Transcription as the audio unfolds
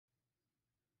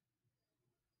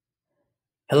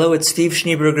Hello, it's Steve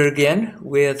Schneeberger again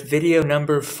with video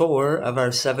number 4 of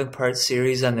our 7-part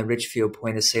series on the Richfield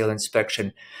point of sale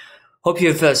inspection. Hope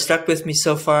you've stuck with me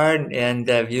so far and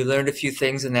you learned a few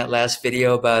things in that last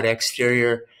video about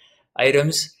exterior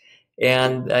items.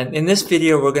 And in this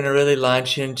video, we're going to really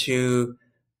launch into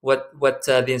what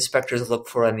the inspectors look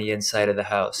for on the inside of the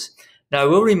house. Now, I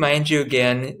will remind you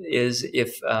again is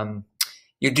if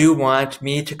you do want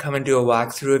me to come and do a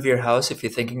walkthrough of your house if you're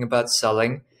thinking about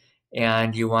selling,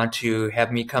 and you want to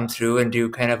have me come through and do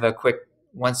kind of a quick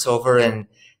once over and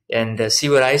see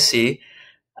what I see,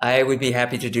 I would be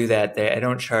happy to do that. I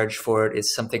don't charge for it.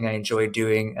 It's something I enjoy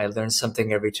doing. I learn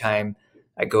something every time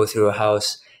I go through a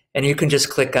house. And you can just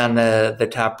click on the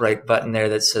top right button there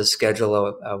that says schedule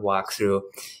a walkthrough,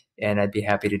 and I'd be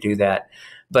happy to do that.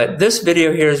 But this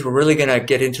video here is we're really going to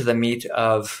get into the meat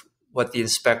of what the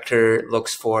inspector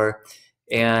looks for,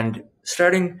 and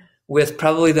starting with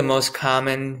probably the most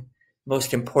common,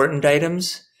 most important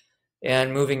items,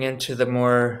 and moving into the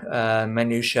more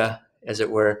minutia, as it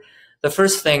were. The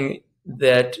first thing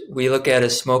that we look at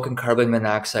is smoke and carbon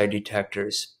monoxide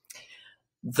detectors.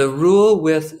 The rule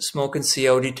with smoke and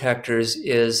CO detectors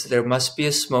is there must be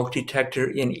a smoke detector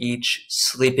in each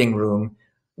sleeping room,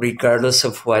 regardless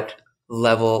of what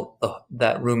level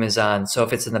that room is on. So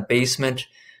if it's in the basement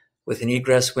with an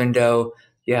egress window,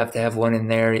 you have to have one in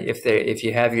there. If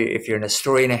you're in a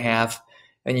story and a half,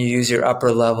 and you use your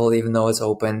upper level, even though it's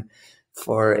open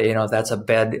for, that's a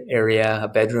bed area, a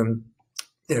bedroom,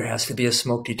 there has to be a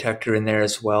smoke detector in there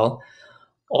as well.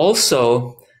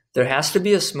 Also, there has to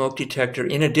be a smoke detector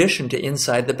in addition to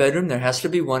inside the bedroom. There has to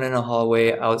be one in a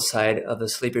hallway outside of the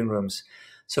sleeping rooms.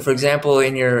 So for example,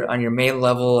 on your main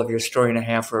level of your story and a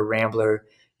half or a rambler,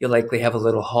 you'll likely have a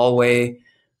little hallway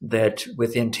that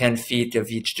within 10 feet of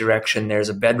each direction, there's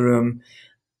a bedroom.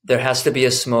 There has to be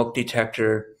a smoke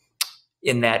detector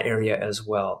in that area as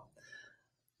well.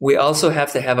 We also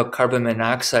have to have a carbon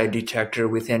monoxide detector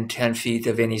within 10 feet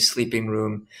of any sleeping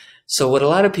room. So what a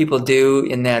lot of people do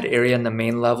in that area on the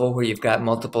main level where you've got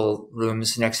multiple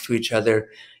rooms next to each other,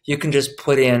 you can just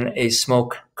put in a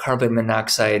smoke carbon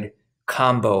monoxide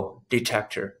combo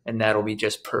detector, and that'll be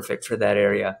just perfect for that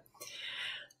area.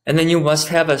 And then you must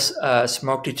have a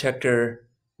smoke detector,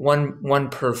 one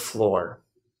per floor,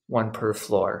 one per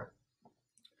floor.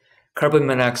 Carbon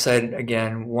monoxide,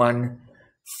 again, one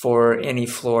for any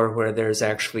floor where there's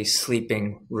actually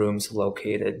sleeping rooms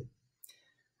located.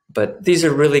 But these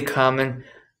are really common.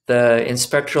 The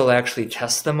inspector will actually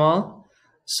test them all.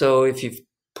 So if you've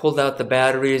pulled out the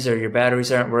batteries or your batteries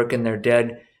aren't working, they're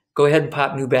dead, go ahead and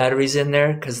pop new batteries in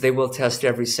there, because they will test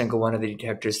every single one of the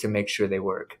detectors to make sure they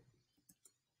work.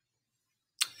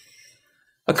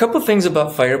 A couple things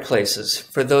about fireplaces.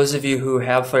 For those of you who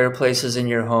have fireplaces in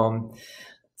your home,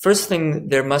 first thing,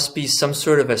 there must be some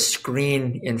sort of a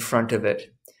screen in front of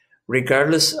it,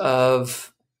 regardless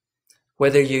of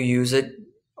whether you use it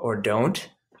or don't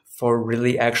for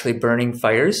really actually burning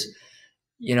fires.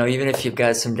 Even if you've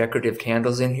got some decorative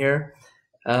candles in here,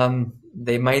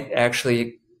 they might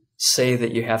actually say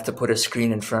that you have to put a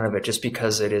screen in front of it just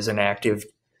because it is an active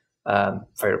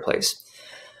fireplace.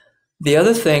 The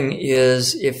other thing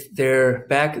is if they're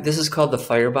back, this is called the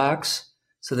firebox.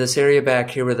 So this area back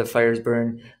here where the fires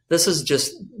burn,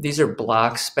 these are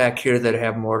blocks back here that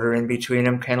have mortar in between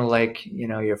them, kind of like,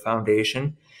 your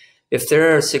foundation. If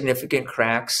there are significant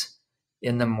cracks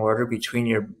in the mortar between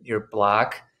your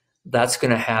block, that's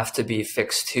going to have to be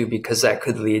fixed too, because that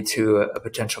could lead to a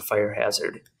potential fire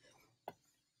hazard.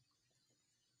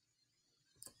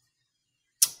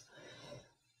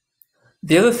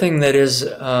 The other thing that is,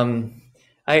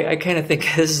 I kind of think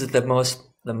this is the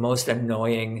most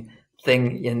annoying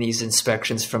thing in these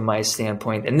inspections from my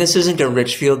standpoint. And this isn't a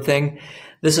Richfield thing.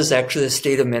 This is actually a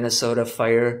state of Minnesota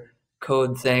fire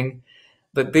code thing.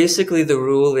 But basically the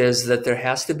rule is that there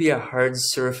has to be a hard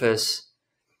surface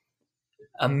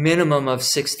a minimum of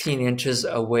 16 inches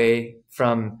away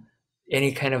from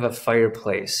any kind of a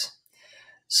fireplace.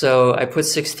 So I put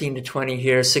 16 to 20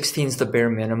 here. 16 is the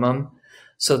bare minimum.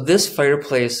 So this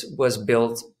fireplace was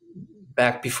built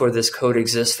back before this code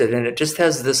existed, and it just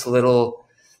has this little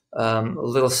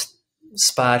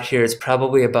spot here. It's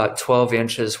probably about 12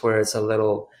 inches where it's a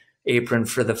little apron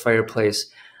for the fireplace.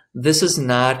 This is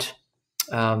not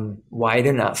wide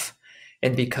enough.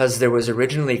 And because there was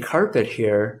originally carpet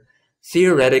here,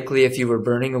 theoretically, if you were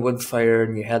burning a wood fire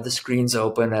and you had the screens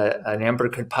open, an ember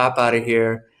could pop out of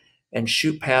here and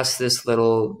shoot past this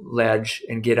little ledge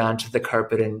and get onto the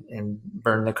carpet and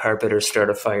burn the carpet or start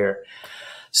a fire.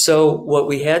 So what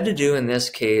we had to do in this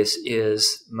case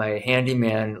is my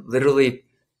handyman literally,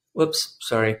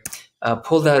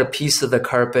 pulled out a piece of the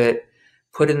carpet,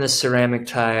 put in the ceramic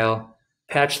tile,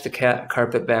 patched the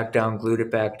carpet back down, glued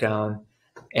it back down,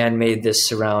 and made this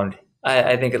surround.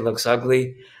 I think it looks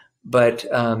ugly, but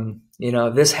you know,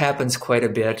 this happens quite a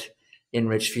bit in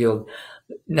Richfield.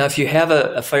 Now, if you have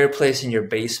a fireplace in your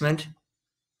basement,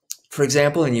 for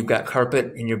example, and you've got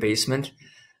carpet in your basement,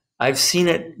 I've seen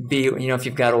it be, you know, if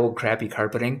you've got old crappy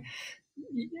carpeting,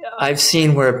 I've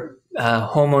seen where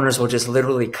homeowners will just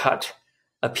literally cut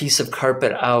a piece of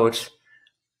carpet out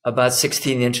about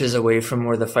 16 inches away from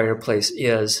where the fireplace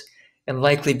is. And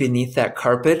likely beneath that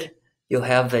carpet, you'll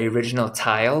have the original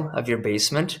tile of your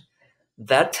basement.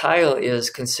 That tile is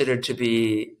considered to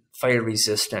be fire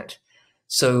resistant.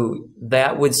 So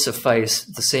that would suffice,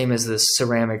 the same as this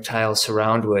ceramic tile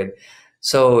surround would.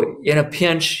 So in a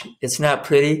pinch, it's not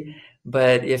pretty,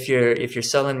 but if you're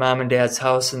selling mom and dad's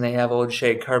house and they have old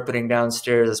shag carpeting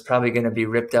downstairs, it's probably going to be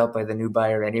ripped out by the new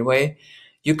buyer anyway.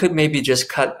 You could maybe just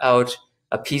cut out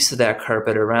a piece of that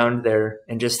carpet around there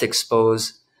and just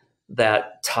expose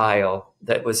that tile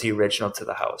that was the original to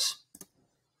the house.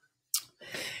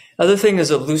 Other thing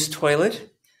is a loose toilet.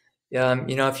 You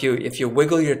know, if you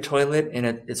wiggle your toilet and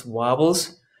it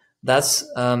wobbles, that's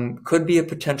could be a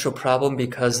potential problem,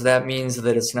 because that means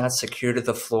that it's not secure to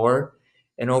the floor.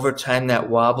 And over time, that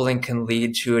wobbling can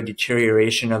lead to a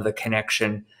deterioration of the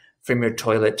connection from your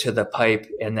toilet to the pipe,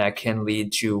 and that can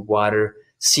lead to water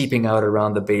seeping out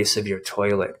around the base of your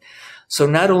toilet. So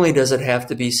not only does it have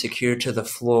to be secure to the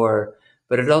floor,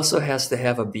 but it also has to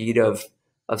have a bead of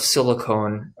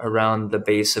silicone around the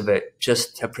base of it,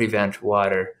 just to prevent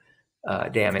water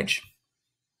damage.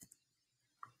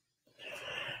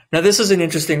 Now, this is an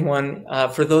interesting one.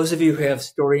 For those of you who have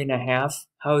 1.5-story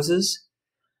houses,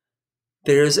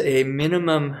 there's a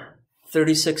minimum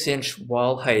 36-inch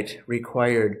wall height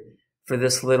required for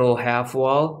this little half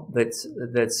wall that's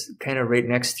kind of right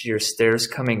next to your stairs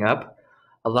coming up.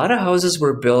 A lot of houses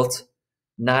were built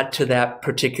not to that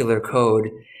particular code.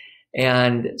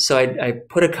 And so I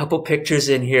put a couple pictures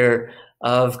in here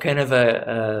of kind of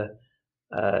a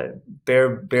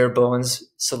bare bones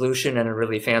solution and a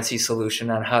really fancy solution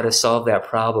on how to solve that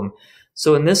problem.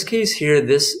 So in this case here,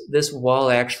 this wall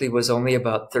actually was only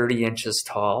about 30 inches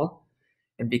tall.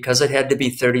 And because it had to be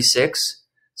 36,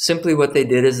 simply what they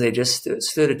did is they just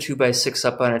stood a 2x6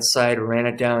 up on its side, ran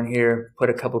it down here, put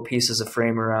a couple pieces of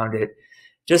frame around it.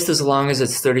 Just as long as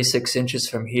it's 36 inches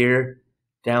from here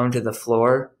down to the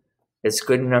floor, it's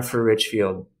good enough for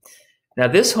Richfield. Now,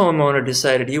 this homeowner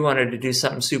decided he wanted to do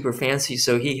something super fancy,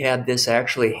 so he had this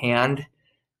actually hand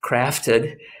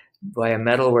crafted by a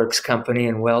metalworks company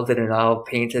and welded and all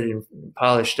painted and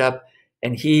polished up.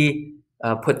 And he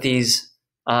put these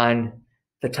on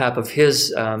the top of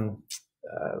his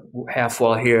half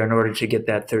wall here in order to get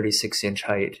that 36-inch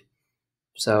height.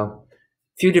 So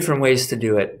a few different ways to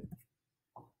do it.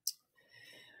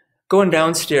 Going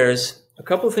downstairs, a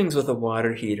couple things with a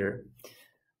water heater.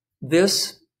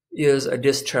 This is a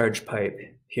discharge pipe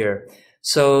here.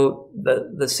 So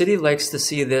the city likes to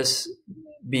see this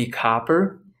be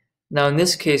copper. Now, in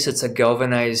this case, it's a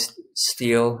galvanized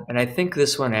steel, and I think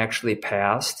this one actually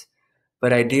passed.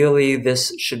 But ideally,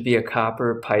 this should be a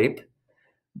copper pipe.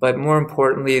 But more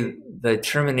importantly, the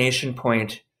termination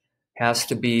point has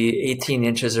to be 18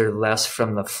 inches or less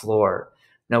from the floor.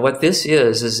 Now, what this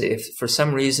is if for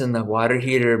some reason the water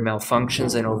heater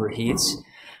malfunctions and overheats,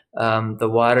 the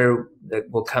water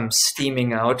that will come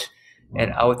steaming out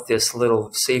and out this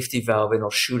little safety valve, and it'll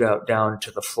shoot out down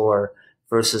to the floor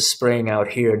versus spraying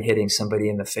out here and hitting somebody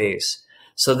in the face.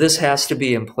 So this has to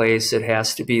be in place. It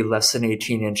has to be less than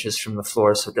 18 inches from the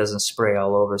floor so it doesn't spray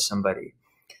all over somebody.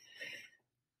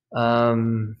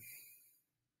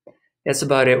 That's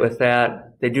about it with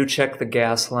that. They do check the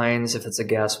gas lines if it's a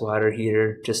gas water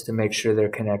heater, just to make sure they're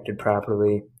connected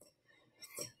properly.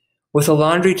 With the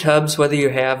laundry tubs, whether you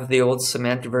have the old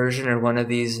cement version or one of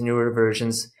these newer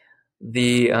versions,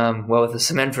 well, with the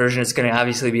cement version, it's going to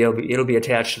obviously it'll be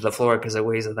attached to the floor because it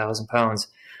weighs 1,000 pounds.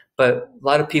 But a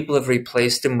lot of people have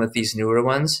replaced them with these newer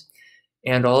ones,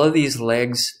 and all of these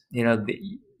legs, you know,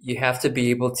 you have to be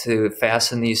able to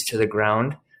fasten these to the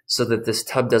ground so that this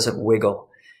tub doesn't wiggle.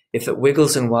 If it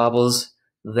wiggles and wobbles,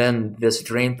 then this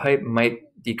drain pipe might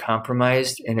be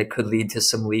compromised, and it could lead to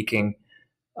some leaking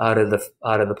out of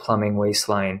the plumbing waste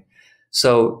line.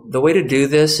 So the way to do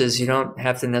this is you don't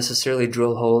have to necessarily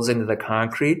drill holes into the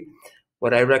concrete.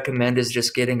 What I recommend is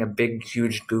just getting a big,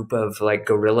 huge goop of like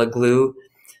Gorilla Glue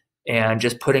and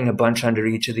just putting a bunch under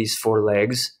each of these 4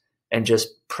 legs and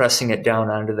just pressing it down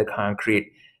onto the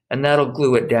concrete. And that'll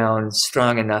glue it down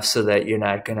strong enough so that you're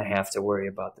not going to have to worry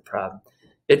about the problem.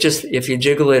 If you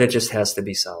jiggle it, it just has to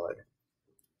be solid.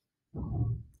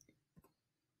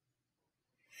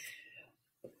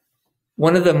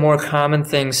 One of the more common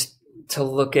things to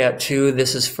look at too,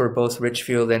 this is for both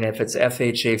Richfield and if it's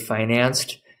FHA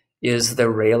financed, is the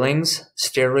railings,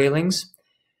 stair railings.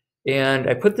 And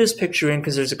I put this picture in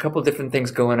because there's a couple different things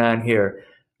going on here.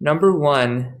 Number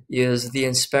one is the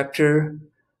inspector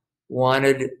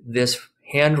wanted this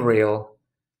handrail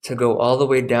to go all the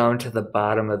way down to the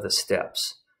bottom of the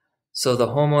steps. So the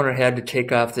homeowner had to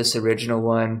take off this original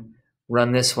one,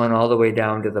 run this one all the way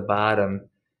down to the bottom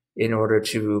in order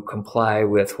to comply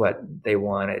with what they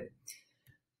wanted.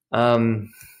 The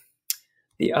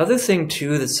other thing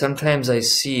too that sometimes I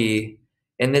see,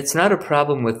 and it's not a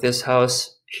problem with this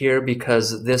house here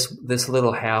because this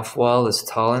little half wall is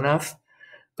tall enough,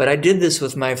 but I did this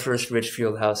with my first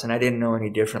Richfield house and I didn't know any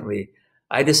differently.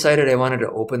 I decided I wanted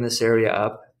to open this area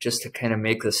up just to kind of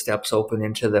make the steps open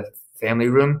into the family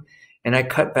room, and I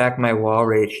cut back my wall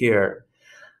right here.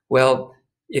 Well,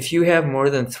 if you have more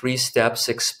than 3 steps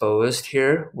exposed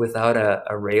here without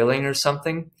a railing or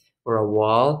something, or a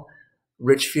wall,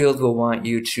 Richfield will want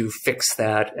you to fix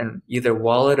that and either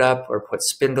wall it up or put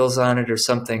spindles on it or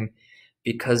something,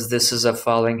 because this is a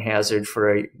falling hazard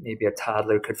for maybe a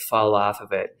toddler could fall off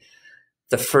of it.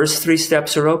 The first 3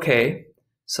 steps are okay.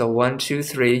 So 1, 2,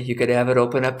 3, you could have it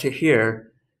open up to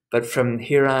here, but from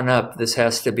here on up, this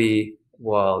has to be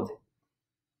walled.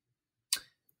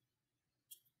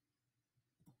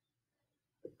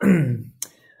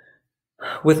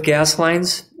 With gas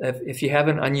lines, if you have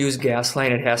an unused gas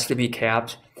line, it has to be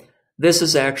capped. This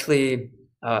is actually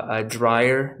a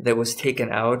dryer that was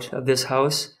taken out of this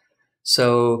house.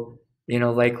 So, you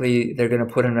know, likely they're going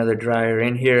to put another dryer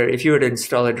in here. If you were to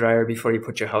install a dryer before you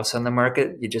put your house on the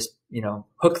market, you just, you know,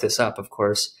 hook this up, of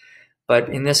course. But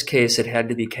in this case, it had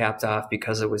to be capped off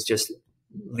because it was just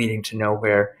leading to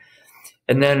nowhere.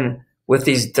 And then with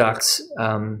these ducts,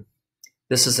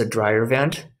 this is a dryer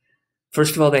vent.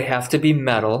 First of all, they have to be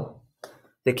metal.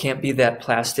 They can't be that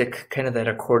plastic, kind of that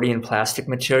accordion plastic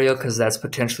material, because that's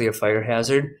potentially a fire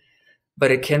hazard. But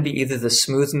it can be either the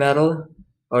smooth metal,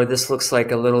 or this looks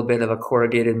like a little bit of a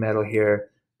corrugated metal here.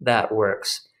 That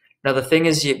works. Now the thing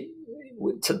is,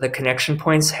 the connection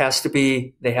points have to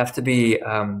be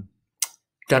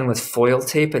done with foil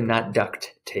tape and not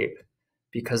duct tape,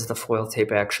 because the foil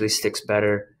tape actually sticks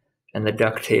better, and the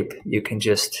duct tape you can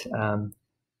just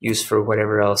use for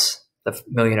whatever else, the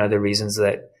million other reasons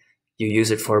that you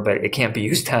use it for, but it can't be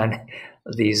used on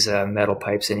these metal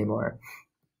pipes anymore.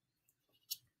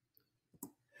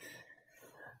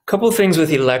 Couple things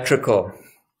with electrical.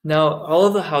 Now, all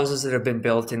of the houses that have been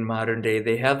built in modern day,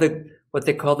 they have what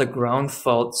they call the ground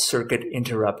fault circuit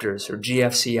interrupters, or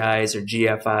GFCIs or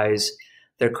GFIs.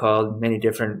 They're called many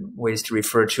different ways to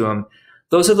refer to them.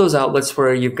 Those are those outlets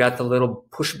where you've got the little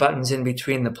push buttons in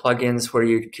between the plugins where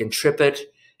you can trip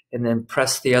it and then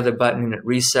press the other button and it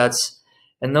resets.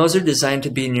 And those are designed to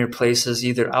be near places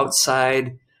either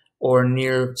outside or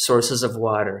near sources of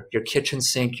water, your kitchen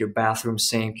sink, your bathroom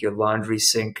sink, your laundry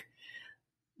sink.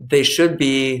 They should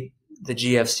be the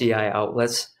GFCI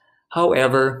outlets.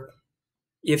 However,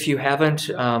 if you haven't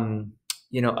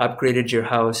upgraded your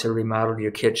house or remodeled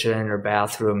your kitchen or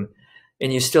bathroom,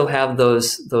 and you still have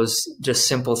those just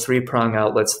simple 3-prong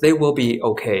outlets, they will be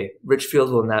okay.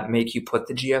 Richfield will not make you put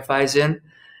the GFIs in,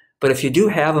 but if you do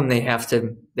have them, they have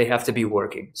to be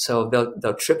working. So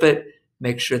they'll trip it,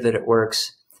 make sure that it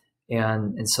works,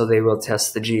 and so they will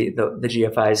test the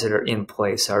GFIs that are in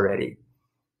place already.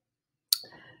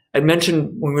 I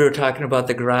mentioned when we were talking about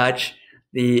the garage,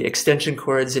 the extension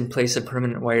cords in place of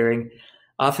permanent wiring.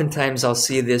 Oftentimes I'll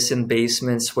see this in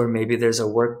basements where maybe there's a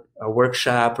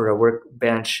workshop or a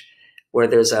workbench where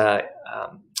there's a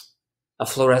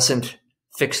fluorescent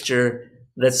fixture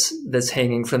that's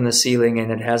hanging from the ceiling,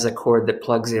 and it has a cord that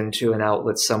plugs into an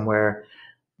outlet somewhere.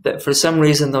 That for some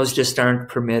reason those just aren't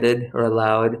permitted or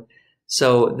allowed.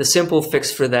 So the simple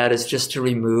fix for that is just to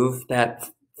remove that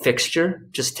fixture,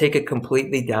 just take it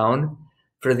completely down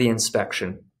for the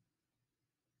inspection.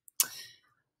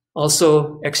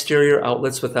 Also, exterior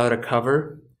outlets without a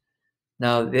cover.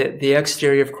 Now, the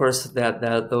exterior, of course,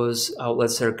 those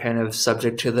outlets are kind of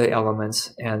subject to the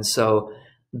elements, and so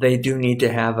they do need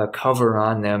to have a cover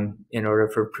on them in order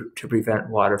to prevent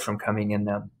water from coming in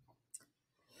them.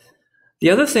 The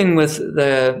other thing with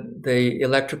the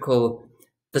electrical,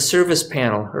 the service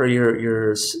panel, or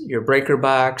your breaker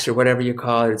box, or whatever you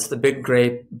call it, it's the big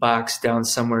gray box down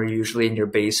somewhere, usually in your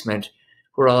basement,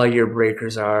 where all your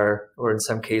breakers are, or in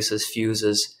some cases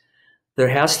fuses. There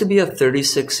has to be a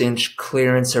 36-inch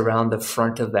clearance around the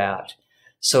front of that.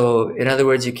 So in other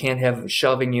words, you can't have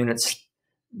shelving units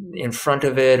in front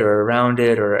of it or around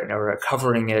it or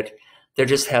covering it. There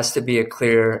just has to be a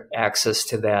clear access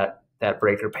to that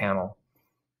breaker panel.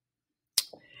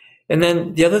 And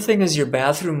then the other thing is your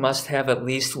bathroom must have at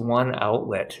least one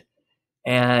outlet.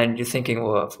 And you're thinking,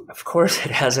 well, of course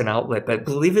it has an outlet, but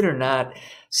believe it or not,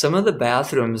 some of the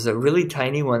bathrooms, the really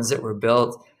tiny ones that were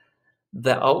built,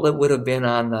 the outlet would have been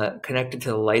connected to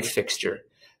the light fixture.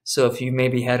 So if you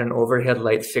maybe had an overhead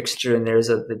light fixture and there's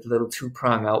a little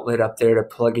two-prong outlet up there to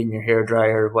plug in your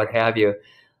hairdryer or what have you,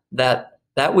 that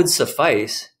would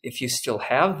suffice if you still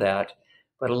have that.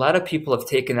 But a lot of people have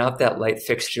taken out that light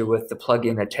fixture with the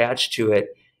plug-in attached to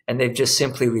it, and they've just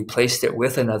simply replaced it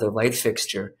with another light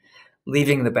fixture,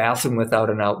 leaving the bathroom without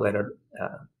an outlet,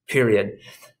 period.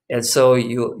 And so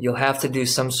you'll have to do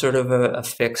some sort of a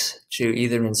fix to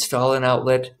either install an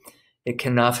outlet.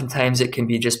 Oftentimes it can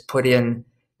be just put in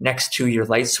next to your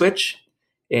light switch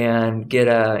and get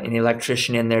an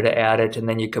electrician in there to add it, and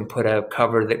then you can put a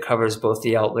cover that covers both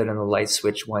the outlet and the light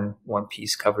switch. One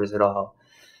piece covers it all.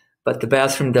 But the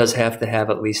bathroom does have to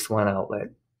have at least one outlet.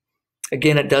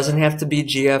 Again, it doesn't have to be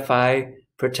GFI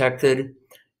protected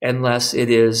unless it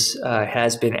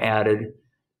has been added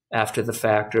after the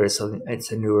fact, or it's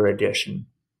a newer addition.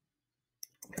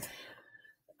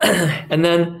 And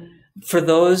then for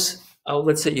those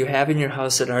outlets that you have in your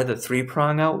house that are the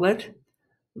three-prong outlet,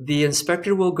 the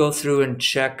inspector will go through and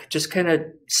check, just kind of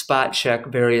spot check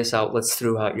various outlets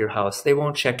throughout your house. They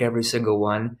won't check every single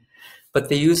one, but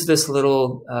they use this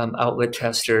little outlet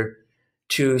tester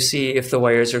to see if the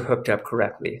wires are hooked up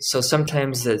correctly. So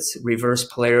sometimes it's reverse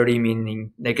polarity,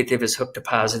 meaning negative is hooked to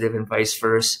positive and vice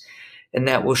versa. And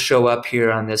that will show up here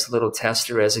on this little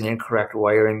tester as an incorrect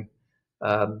wiring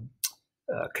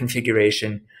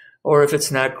configuration, or if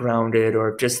it's not grounded,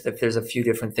 or just if there's a few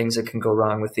different things that can go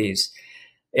wrong with these.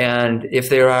 And if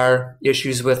there are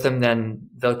issues with them, then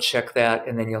they'll check that,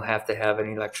 and then you'll have to have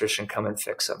an electrician come and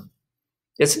fix them.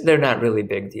 They're not really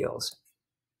big deals.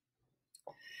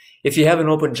 If you have an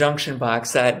open junction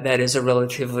box, that is a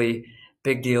relatively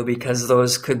big deal because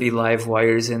those could be live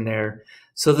wires in there.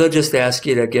 So they'll just ask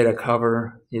you to get a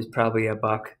cover, use probably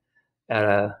 $1 at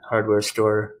a hardware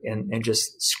store, and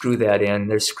just screw that in.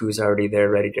 There's screws already there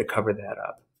ready to cover that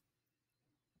up.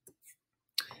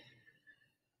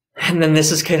 And then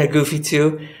this is kind of goofy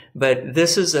too, but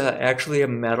this is actually a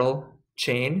metal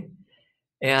chain.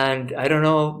 And I don't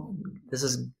know, this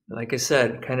is, like I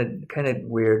said, kind of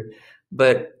weird,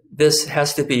 but this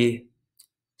has to be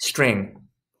string.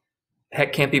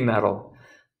 Heck, can't be metal.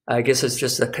 I guess it's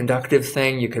just a conductive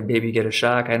thing. You could maybe get a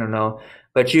shock, I don't know.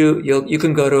 But you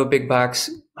can go to a big box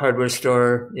hardware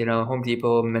store, you know, Home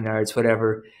Depot, Menards,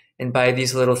 whatever, and buy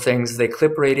these little things. They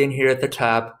clip right in here at the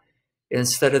top.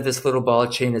 Instead of this little ball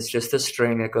chain, it's just a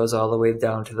string that goes all the way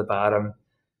down to the bottom.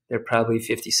 They're probably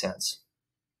 50 cents.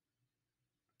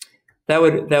 That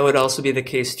would also be the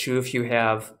case too if you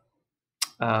have,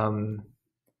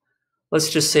 let's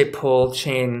just say pole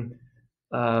chain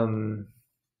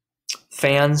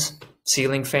fans,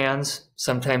 ceiling fans.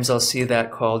 Sometimes I'll see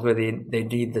that called where they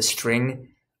need the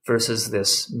string versus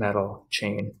this metal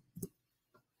chain.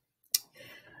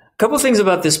 A couple things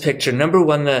about this picture. Number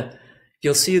one,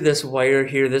 you'll see this wire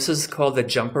here. This is called the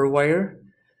jumper wire.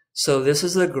 So this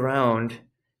is the ground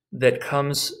that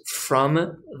comes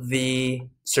from the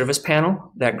service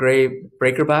panel, that gray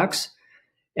breaker box.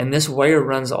 And this wire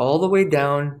runs all the way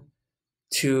down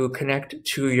to connect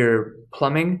to your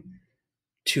plumbing,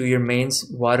 to your main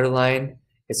water line.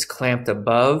 It's clamped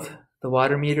above the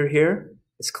water meter here.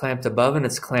 It's clamped above and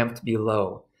it's clamped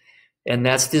below. And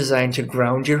that's designed to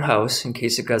ground your house in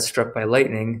case it got struck by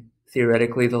lightning.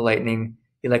 Theoretically, the lightning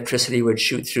electricity would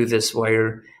shoot through this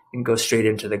wire and go straight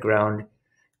into the ground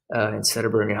instead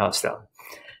of burning your house down.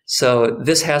 So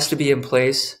this has to be in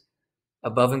place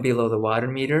above and below the water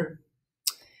meter.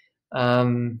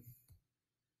 The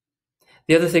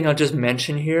other thing I'll just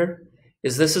mention here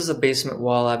is this is a basement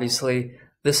wall, obviously.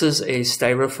 This is a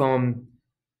styrofoam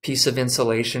piece of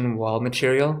insulation wall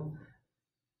material.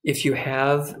 If you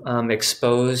have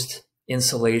exposed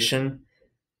insulation,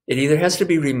 it either has to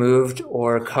be removed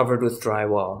or covered with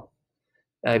drywall.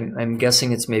 I'm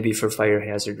guessing it's maybe for fire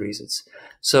hazard reasons.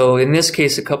 So in this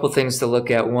case, a couple things to look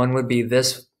at. One would be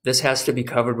this has to be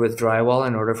covered with drywall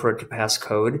in order for it to pass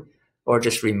code, or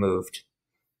just removed.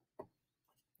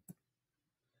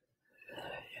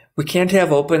 We can't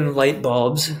have open light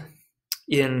bulbs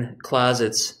in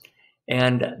closets.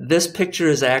 And this picture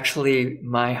is actually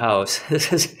my house.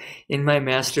 This is in my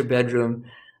master bedroom.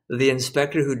 The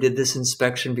inspector who did this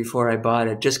inspection before I bought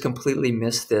it just completely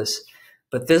missed this.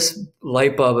 But this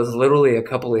light bulb is literally a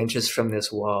couple inches from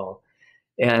this wall.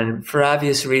 And for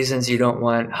obvious reasons, you don't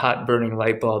want hot burning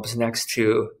light bulbs next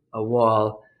to a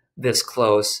wall this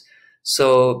close.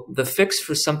 So the fix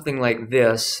for something like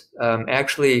this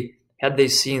actually had they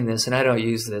seen this, and I don't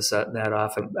use this that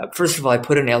often. First of all, I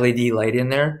put an LED light in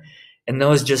there, and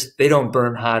those they don't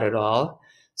burn hot at all.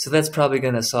 So that's probably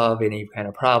going to solve any kind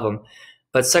of problem.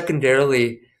 But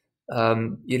secondarily,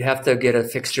 you'd have to get a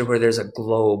fixture where there's a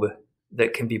globe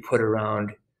that can be put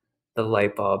around the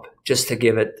light bulb just to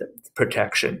give it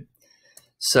protection.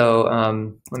 So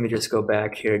let me just go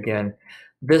back here again.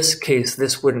 This case,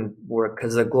 this wouldn't work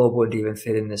because the globe wouldn't even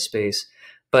fit in this space.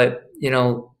 But,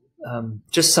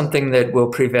 just something that will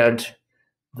prevent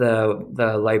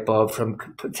the light bulb from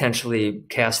potentially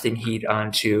casting heat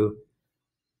onto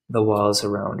the walls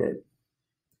around it.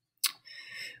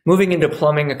 Moving into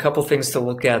plumbing, a couple things to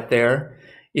look at there.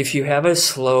 If you have a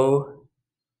slow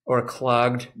or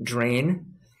clogged drain,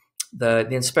 the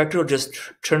inspector will just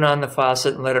turn on the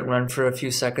faucet and let it run for a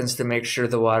few seconds to make sure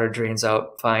the water drains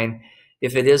out fine.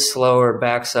 If it is slow or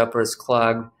backs up or it's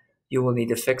clogged, you will need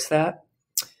to fix that.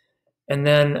 And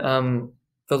then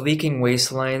the leaking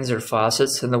waste lines or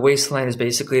faucets, and the waste line is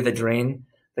basically the drain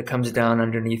that comes down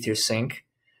underneath your sink.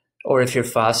 Or if your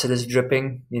faucet is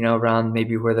dripping, around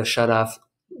maybe where the shutoff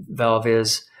valve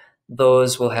is,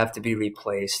 those will have to be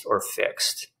replaced or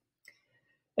fixed.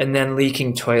 And then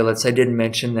leaking toilets, I didn't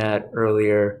mention that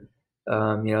earlier.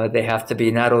 They have to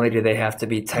be, not only do they have to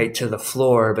be tight to the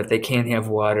floor, but they can't have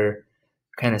water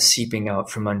kind of seeping out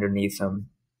from underneath them.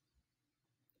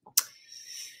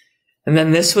 And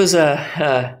then this was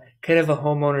a kind of a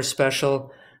homeowner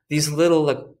special. These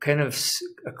little kind of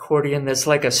accordion that's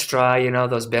like a straw,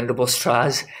 those bendable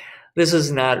straws. This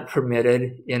is not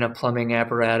permitted in a plumbing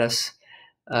apparatus.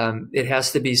 It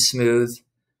has to be smooth,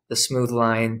 the smooth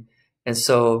line. And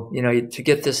so, to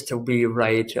get this to be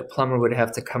right, a plumber would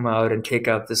have to come out and take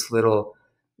out this little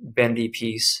bendy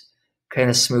piece, kind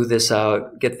of smooth this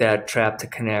out, get that trap to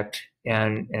connect,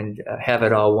 and have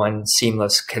it all one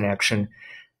seamless connection.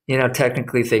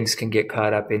 Technically things can get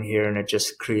caught up in here and it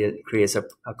just creates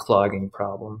a clogging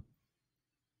problem.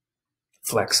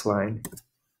 Flex line.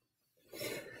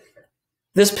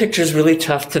 This picture is really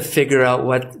tough to figure out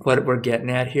what we're getting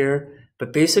at here,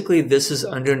 but basically this is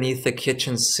underneath the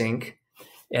kitchen sink,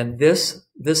 and this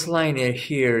line in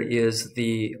here is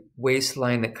the waste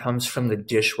line that comes from the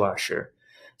dishwasher.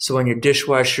 So when your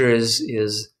dishwasher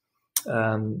is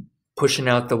pushing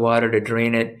out the water to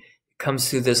drain it, it comes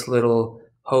through this little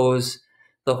hose.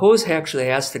 The hose actually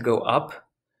has to go up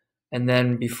and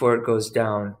then before it goes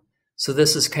down. So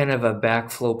this is kind of a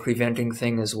backflow preventing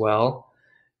thing as well.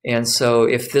 And so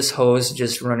if this hose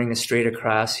just running straight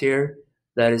across here,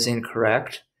 that is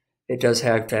incorrect. It does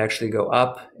have to actually go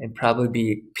up and probably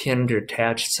be pinned or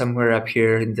attached somewhere up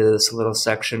here into this little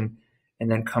section and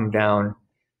then come down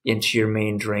into your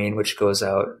main drain, which goes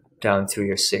out down through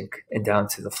your sink and down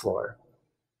to the floor.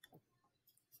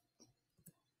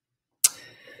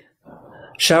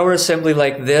 Shower assembly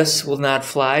like this will not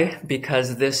fly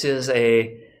because this is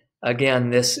again,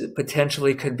 this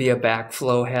potentially could be a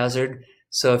backflow hazard.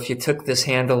 So if you took this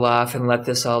handle off and let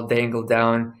this all dangle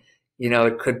down,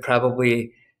 it could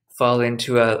probably fall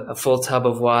into a full tub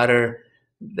of water.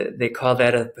 They call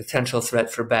that a potential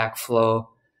threat for backflow.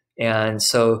 And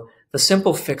so the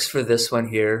simple fix for this one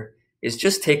here is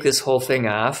just take this whole thing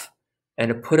off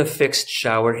and put a fixed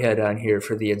shower head on here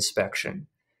for the inspection.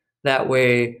 That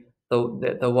way,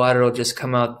 the water will just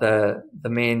come out the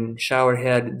main shower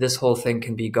head. This whole thing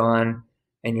can be gone,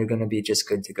 and you're going to be just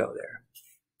good to go there.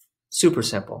 Super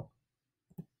simple.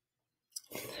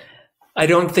 I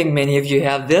don't think many of you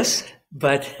have this,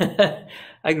 but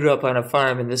I grew up on a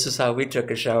farm, and this is how we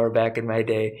took a shower back in my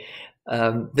day.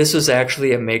 This was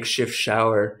actually a makeshift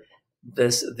shower.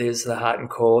 This is the hot and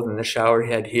cold, and the shower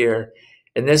head here.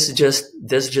 And this just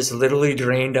literally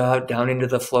drained out down into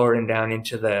the floor and down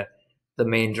into the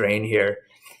main drain here.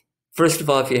 First of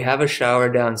all, if you have a shower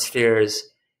downstairs,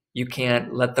 you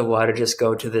can't let the water just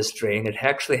go to this drain. It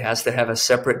actually has to have a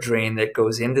separate drain that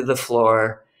goes into the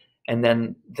floor, and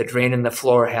then the drain in the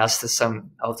floor has to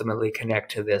ultimately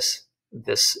connect to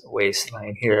this waste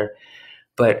line here.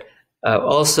 But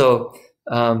also,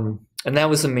 and that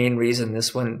was the main reason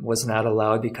this one was not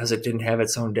allowed, because it didn't have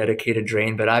its own dedicated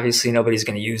drain, but obviously nobody's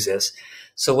going to use this.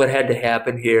 So what had to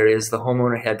happen here is the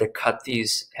homeowner had to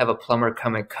have a plumber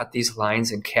come and cut these lines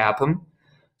and cap them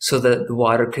so that the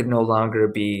water could no longer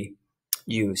be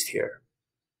used here.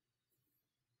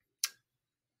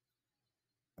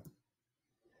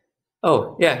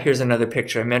 Oh, yeah, here's another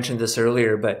picture. I mentioned this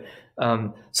earlier, but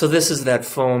so this is that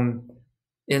foam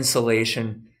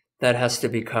insulation that has to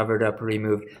be covered up or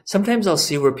removed. Sometimes I'll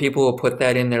see where people will put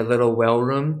that in their little well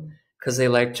room because they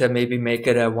like to maybe make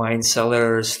it a wine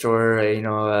cellar or store,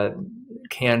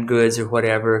 canned goods or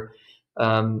whatever,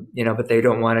 but they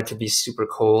don't want it to be super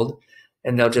cold.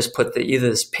 and they'll just put either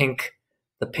this pink,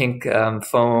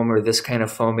 foam or this kind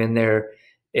of foam in there,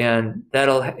 and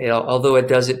that'll, although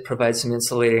it provides some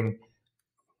insulating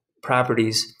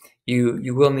properties,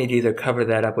 you will need to either cover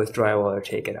that up with drywall or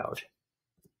take it out.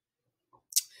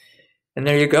 And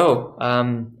there you go.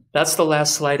 That's the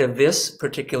last slide of this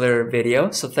particular video.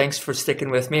 So thanks for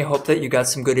sticking with me. I hope that you got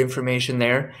some good information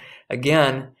there.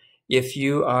 Again, if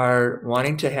you are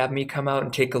wanting to have me come out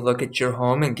and take a look at your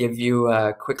home and give you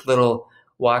a quick little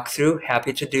walkthrough,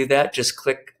 happy to do that. Just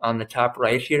click on the top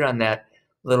right here on that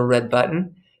little red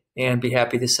button and be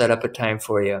happy to set up a time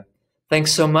for you.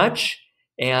 Thanks so much,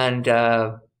 and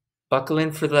buckle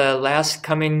in for the last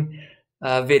coming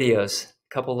videos.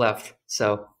 A couple left.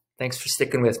 So thanks for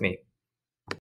sticking with me.